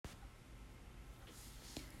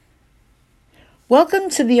Welcome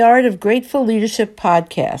to the Art of Grateful Leadership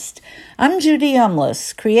podcast. I'm Judith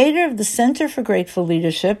Umlas, creator of the Center for Grateful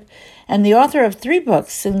Leadership and the author of 3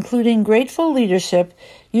 books, including Grateful Leadership,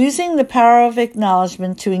 Using the Power of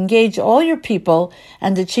Acknowledgement to Engage All Your People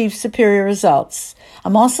and Achieve Superior Results.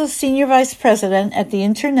 I'm also Senior Vice President at the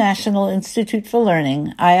International Institute for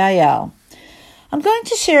Learning, IIL. I'm going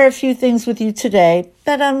to share a few things with you today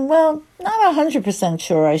that I'm, not 100%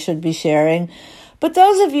 sure I should be sharing, but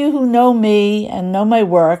those of you who know me and know my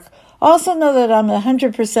work also know that I'm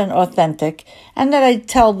 100% authentic and that I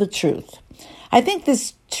tell the truth. I think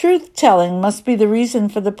this truth-telling must be the reason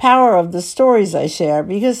for the power of the stories I share,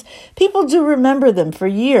 because people do remember them for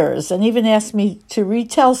years and even ask me to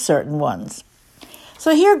retell certain ones.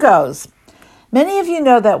 So here goes. Many of you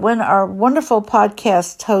know that when our wonderful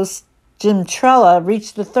podcast host Jim Trela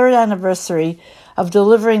reached the 3rd anniversary of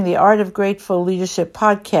delivering the Art of Grateful Leadership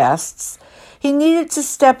podcasts, he needed to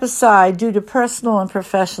step aside due to personal and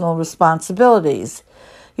professional responsibilities.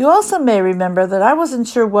 You also may remember that I wasn't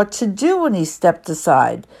sure what to do when he stepped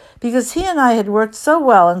aside, because he and I had worked so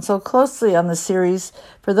well and so closely on the series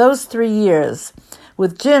for those 3 years,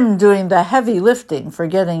 with Jim doing the heavy lifting for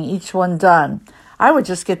getting each one done. I would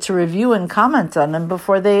just get to review and comment on them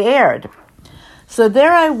before they aired. So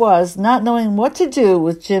there I was, not knowing what to do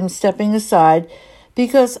with Jim stepping aside,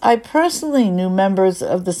 because I personally knew members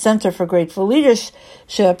of the Center for Grateful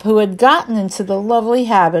Leadership who had gotten into the lovely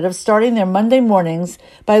habit of starting their Monday mornings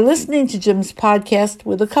by listening to Jim's podcast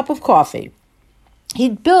with a cup of coffee.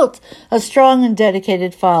 He'd built a strong and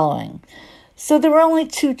dedicated following. So there were only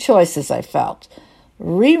 2 choices, I felt.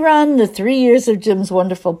 Rerun the 3 years of Jim's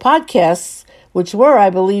wonderful podcasts, which were, I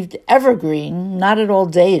believed, evergreen, not at all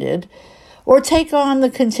dated, or take on the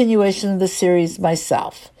continuation of the series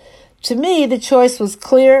myself. To me, the choice was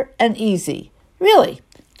clear and easy. Really,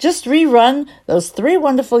 just rerun those 3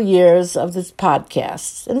 wonderful years of this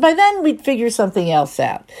podcast, and by then we'd figure something else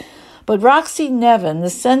out. But Roxy Nevin, the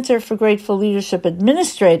Center for Grateful Leadership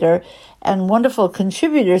administrator and wonderful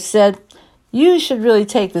contributor, said, "You should really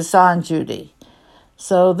take this on, Judy."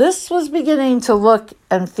 So this was beginning to look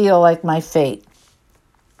and feel like my fate.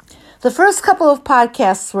 The first couple of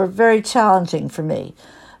podcasts were very challenging for me,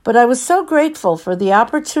 but I was so grateful for the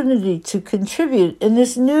opportunity to contribute in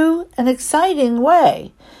this new and exciting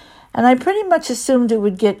way, and I pretty much assumed it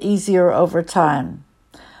would get easier over time.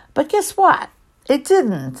 But guess what? It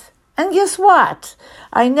didn't. And guess what?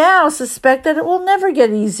 I now suspect that it will never get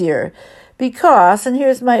easier because, and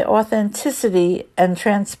here's my authenticity and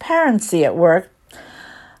transparency at work,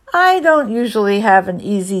 I don't usually have an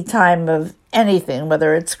easy time of anything,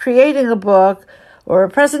 whether it's creating a book or a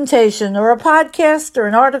presentation, or a podcast, or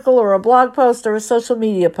an article, or a blog post, or a social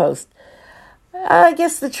media post. I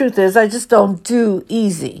guess the truth is I just don't do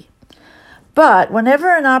easy. But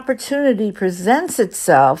whenever an opportunity presents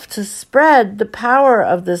itself to spread the power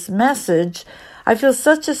of this message, I feel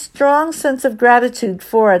such a strong sense of gratitude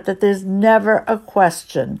for it that there's never a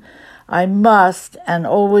question. I must and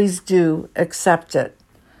always do accept it.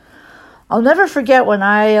 I'll never forget when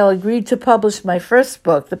IIL agreed to publish my first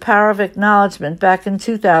book, The Power of Acknowledgement, back in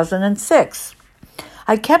 2006.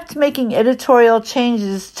 I kept making editorial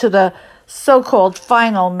changes to the so-called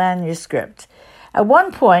final manuscript. At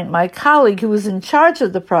one point, my colleague who was in charge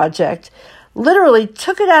of the project literally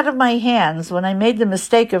took it out of my hands when I made the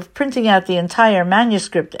mistake of printing out the entire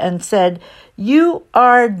manuscript and said, "You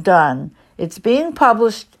are done. It's being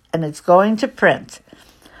published and it's going to print."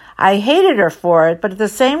 I hated her for it, but at the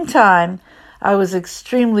same time, I was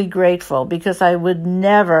extremely grateful because I would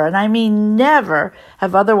never, and I mean never,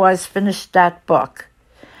 have otherwise finished that book.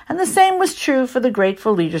 And the same was true for the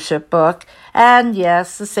Grateful Leadership book, and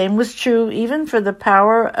yes, the same was true even for the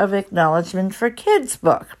Power of Acknowledgement for Kids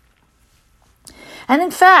book. And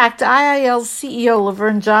in fact, IIL's CEO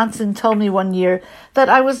Laverne Johnson told me one year that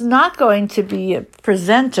I was not going to be a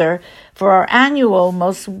presenter for our annual,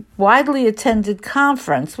 most widely attended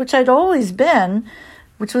conference, which I'd always been,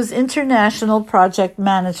 which was International Project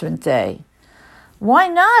Management Day. "Why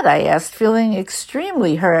not?" I asked, feeling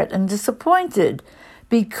extremely hurt and disappointed.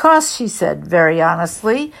 "Because," she said very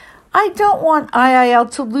honestly, "I don't want IIL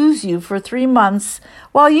to lose you for 3 months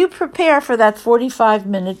while you prepare for that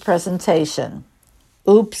 45-minute presentation."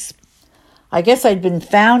 Oops. I guess I'd been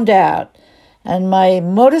found out, and my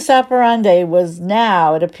modus operandi was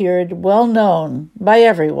now, it appeared, well known by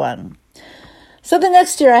everyone. So the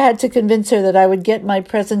next year I had to convince her that I would get my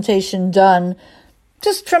presentation done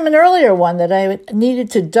just from an earlier one that I needed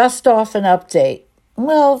to dust off and update.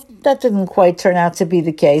 Well, that didn't quite turn out to be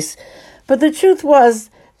the case, but the truth was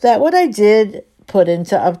that what I did put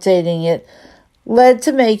into updating it led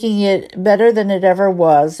to making it better than it ever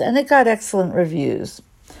was, and it got excellent reviews.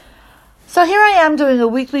 So here I am doing a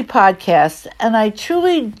weekly podcast, and I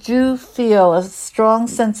truly do feel a strong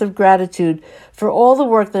sense of gratitude for all the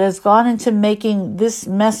work that has gone into making this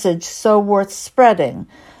message so worth spreading.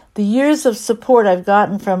 The years of support I've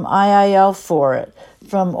gotten from IIL for it,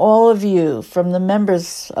 from all of you, from the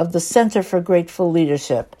members of the Center for Grateful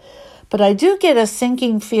Leadership. But I do get a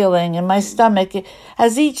sinking feeling in my stomach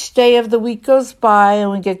as each day of the week goes by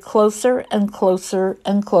and we get closer and closer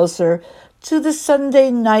and closer to the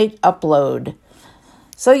Sunday night upload.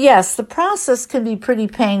 So yes, the process can be pretty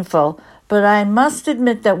painful, but I must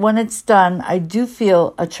admit that when it's done, I do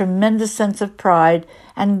feel a tremendous sense of pride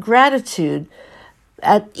and gratitude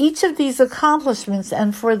at each of these accomplishments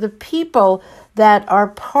and for the people that are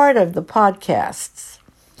part of the podcasts.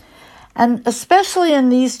 And especially in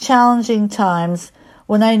these challenging times,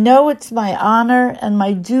 when I know it's my honor and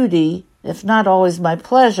my duty, if not always my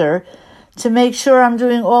pleasure, to make sure I'm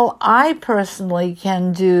doing all I personally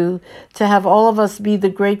can do to have all of us be the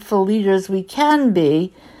grateful leaders we can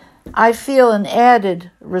be, I feel an added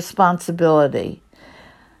responsibility.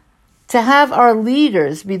 To have our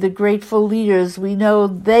leaders be the grateful leaders we know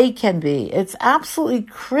they can be. It's absolutely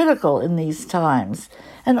critical in these times.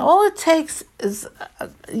 And all it takes is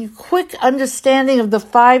a quick understanding of the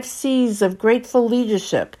 5 C's of grateful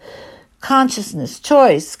leadership: consciousness,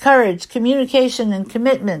 choice, courage, communication, and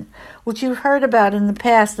commitment, which you've heard about in the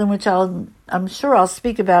past and which I'm sure I'll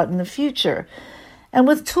speak about in the future. And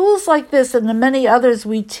with tools like this and the many others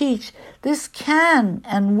we teach, this can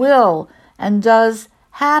and will and does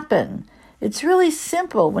happen. It's really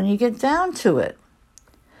simple when you get down to it.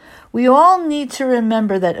 We all need to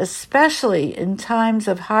remember that, especially in times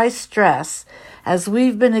of high stress, as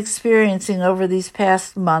we've been experiencing over these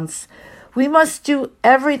past months, we must do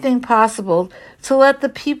everything possible to let the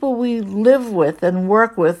people we live with and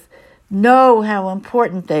work with know how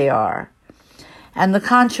important they are, and the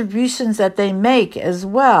contributions that they make as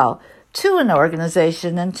well to an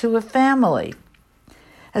organization and to a family.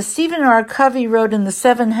 As Stephen R. Covey wrote in The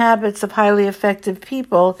 7 Habits of Highly Effective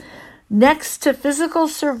People, next to physical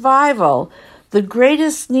survival, the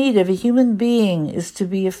greatest need of a human being is to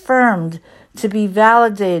be affirmed, to be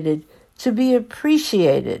validated, to be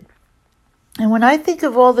appreciated. And when I think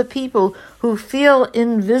of all the people who feel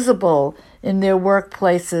invisible in their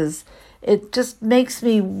workplaces, it just makes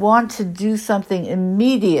me want to do something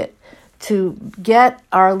immediate to get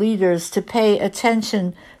our leaders to pay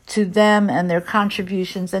attention to them and their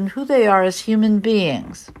contributions and who they are as human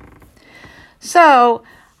beings. So,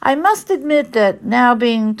 I must admit that now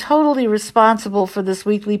being totally responsible for this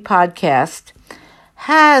weekly podcast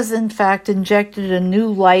has, in fact, injected a new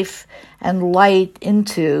life and light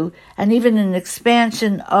into, and even an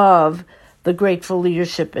expansion of, the Grateful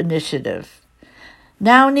Leadership Initiative.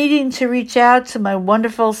 Now needing to reach out to my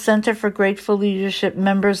wonderful Center for Grateful Leadership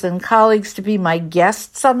members and colleagues to be my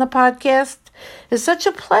guests on the podcast is such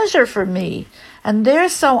a pleasure for me, and they're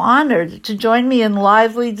so honored to join me in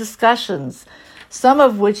lively discussions, some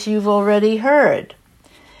of which you've already heard.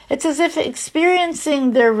 It's as if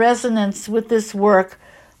experiencing their resonance with this work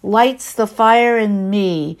lights the fire in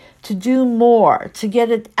me to do more, to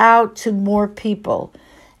get it out to more people.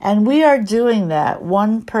 And we are doing that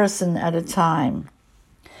one person at a time.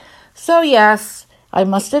 So yes, I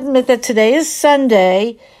must admit that today is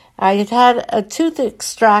Sunday. I had a tooth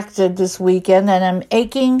extracted this weekend and I'm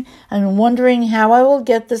aching and wondering how I will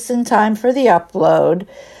get this in time for the upload.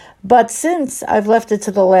 But since I've left it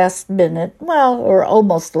to the last minute, or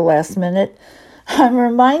almost the last minute, I'm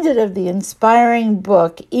reminded of the inspiring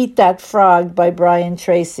book, Eat That Frog by Brian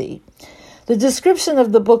Tracy. The description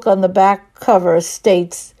of the book on the back cover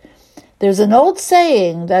states, "There's an old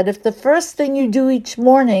saying that if the first thing you do each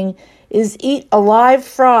morning is eat a live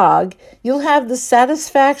frog, you'll have the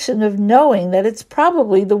satisfaction of knowing that it's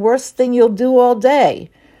probably the worst thing you'll do all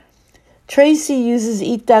day." Tracy uses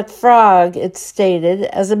Eat That Frog, it's stated,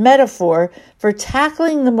 as a metaphor for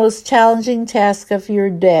tackling the most challenging task of your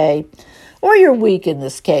day, or your week in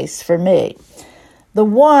this case, for me, the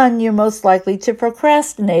one you're most likely to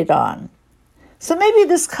procrastinate on. So maybe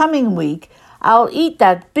this coming week, I'll eat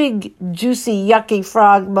that big, juicy, yucky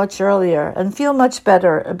frog much earlier and feel much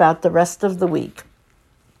better about the rest of the week.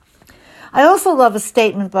 I also love a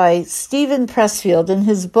statement by Stephen Pressfield in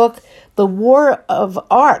his book, The War of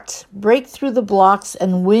Art, Break Through the Blocks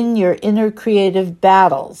and Win Your Inner Creative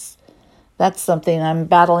Battles. That's something I'm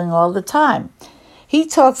battling all the time. He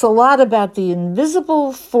talks a lot about the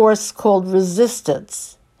invisible force called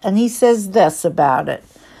resistance, and he says this about it.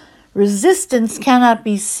 Resistance cannot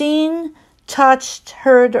be seen, touched,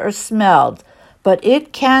 heard, or smelled, but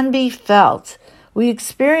it can be felt. We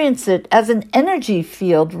experience it as an energy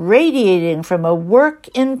field radiating from a work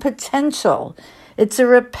in potential. It's a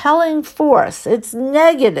repelling force. It's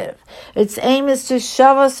negative. Its aim is to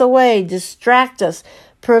shove us away, distract us,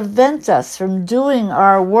 prevent us from doing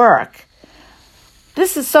our work.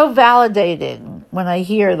 This is so validating when I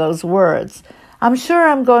hear those words. I'm sure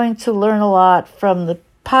I'm going to learn a lot from the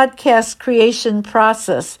podcast creation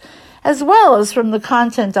process, as well as from the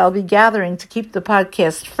content I'll be gathering to keep the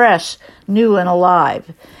podcast fresh, new, and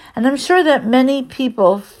alive. And I'm sure that many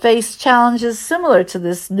people face challenges similar to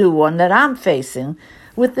this new one that I'm facing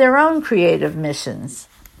with their own creative missions.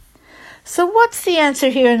 So what's the answer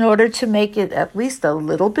here in order to make it at least a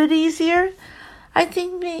little bit easier? I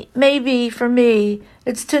think maybe for me,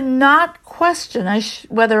 it's to not question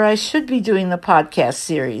whether I should be doing the podcast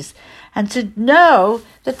series, and to know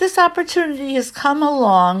that this opportunity has come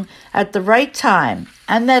along at the right time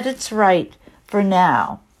and that it's right for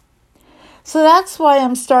now. So that's why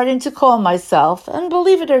I'm starting to call myself, and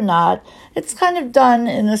believe it or not, it's kind of done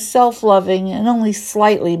in a self-loving and only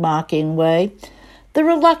slightly mocking way, the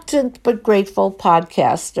reluctant but grateful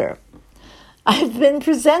podcaster. I've been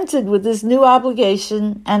presented with this new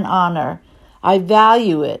obligation and honor. I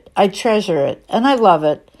value it, I treasure it, and I love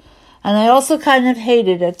it. And I also kind of hate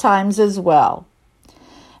it at times as well.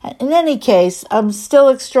 In any case, I'm still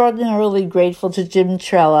extraordinarily grateful to Jim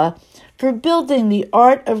Trela for building the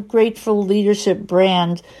Art of Grateful Leadership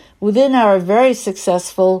brand within our very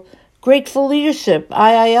successful Grateful Leadership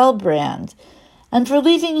IIL brand, and for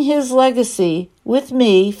leaving his legacy with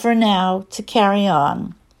me for now to carry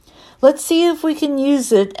on. Let's see if we can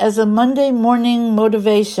use it as a Monday morning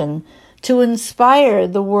motivation to inspire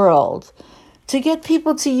the world, to get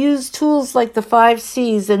people to use tools like the 5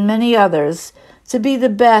 C's and many others to be the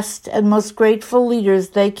best and most grateful leaders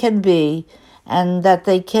they can be, and that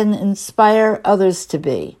they can inspire others to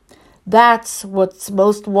be. That's what's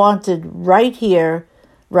most wanted right here,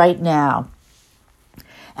 right now.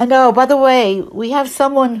 And oh, by the way, we have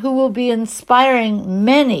someone who will be inspiring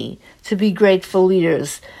many to be grateful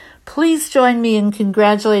leaders. Please join me in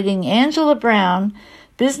congratulating Angela Brown,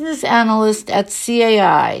 business analyst at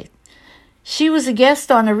CAI. She was a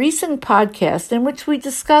guest on a recent podcast in which we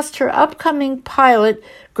discussed her upcoming pilot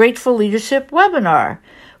Grateful Leadership webinar,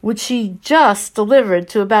 which she just delivered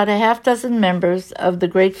to about a half dozen members of the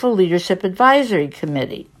Grateful Leadership Advisory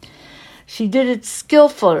Committee. She did it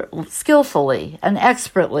skillfully and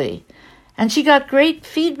expertly, and she got great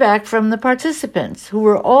feedback from the participants, who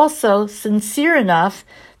were also sincere enough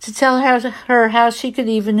to tell her how she could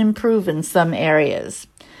even improve in some areas.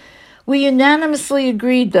 We unanimously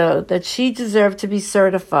agreed, though, that she deserved to be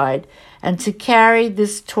certified and to carry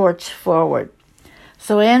this torch forward.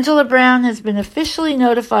 So Angela Brown has been officially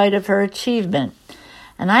notified of her achievement,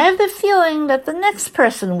 and I have the feeling that the next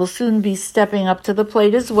person will soon be stepping up to the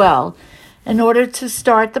plate as well in order to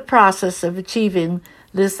start the process of achieving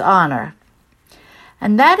this honor.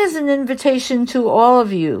 And that is an invitation to all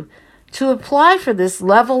of you to apply for this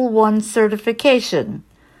Level 1 certification,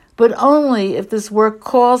 but only if this work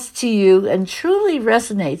calls to you and truly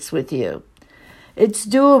resonates with you. It's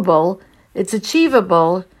doable, it's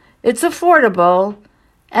achievable, it's affordable,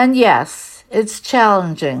 and yes, it's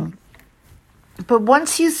challenging. But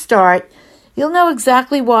once you start, you'll know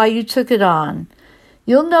exactly why you took it on.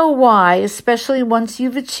 You'll know why, especially once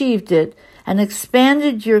you've achieved it and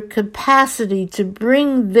expanded your capacity to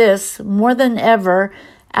bring this, more than ever,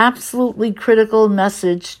 absolutely critical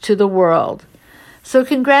message to the world. So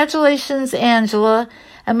congratulations, Angela,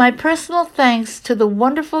 and my personal thanks to the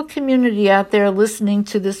wonderful community out there listening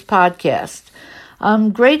to this podcast.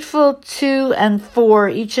 I'm grateful to and for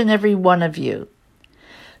each and every one of you.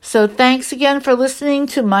 So thanks again for listening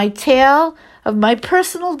to my tale of my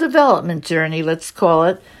personal development journey, let's call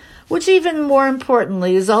it, which even more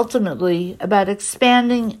importantly is ultimately about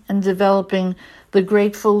expanding and developing the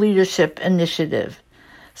Grateful Leadership Initiative.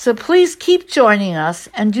 So please keep joining us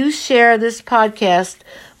and do share this podcast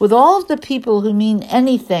with all of the people who mean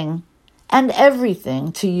anything and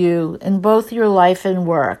everything to you in both your life and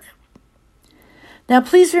work. Now,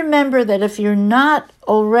 please remember that if you're not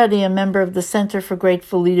already a member of the Center for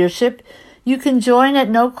Grateful Leadership, you can join at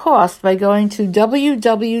no cost by going to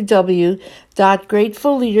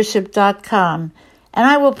www.gratefulleadership.com, and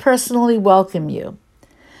I will personally welcome you.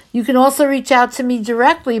 You can also reach out to me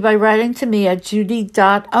directly by writing to me at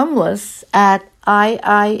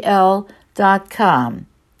judy.umlas@iil.com.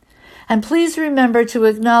 And please remember to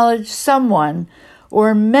acknowledge someone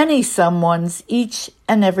or many someones each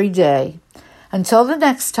and every day. Until the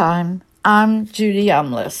next time, I'm Judith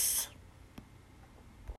Umlas.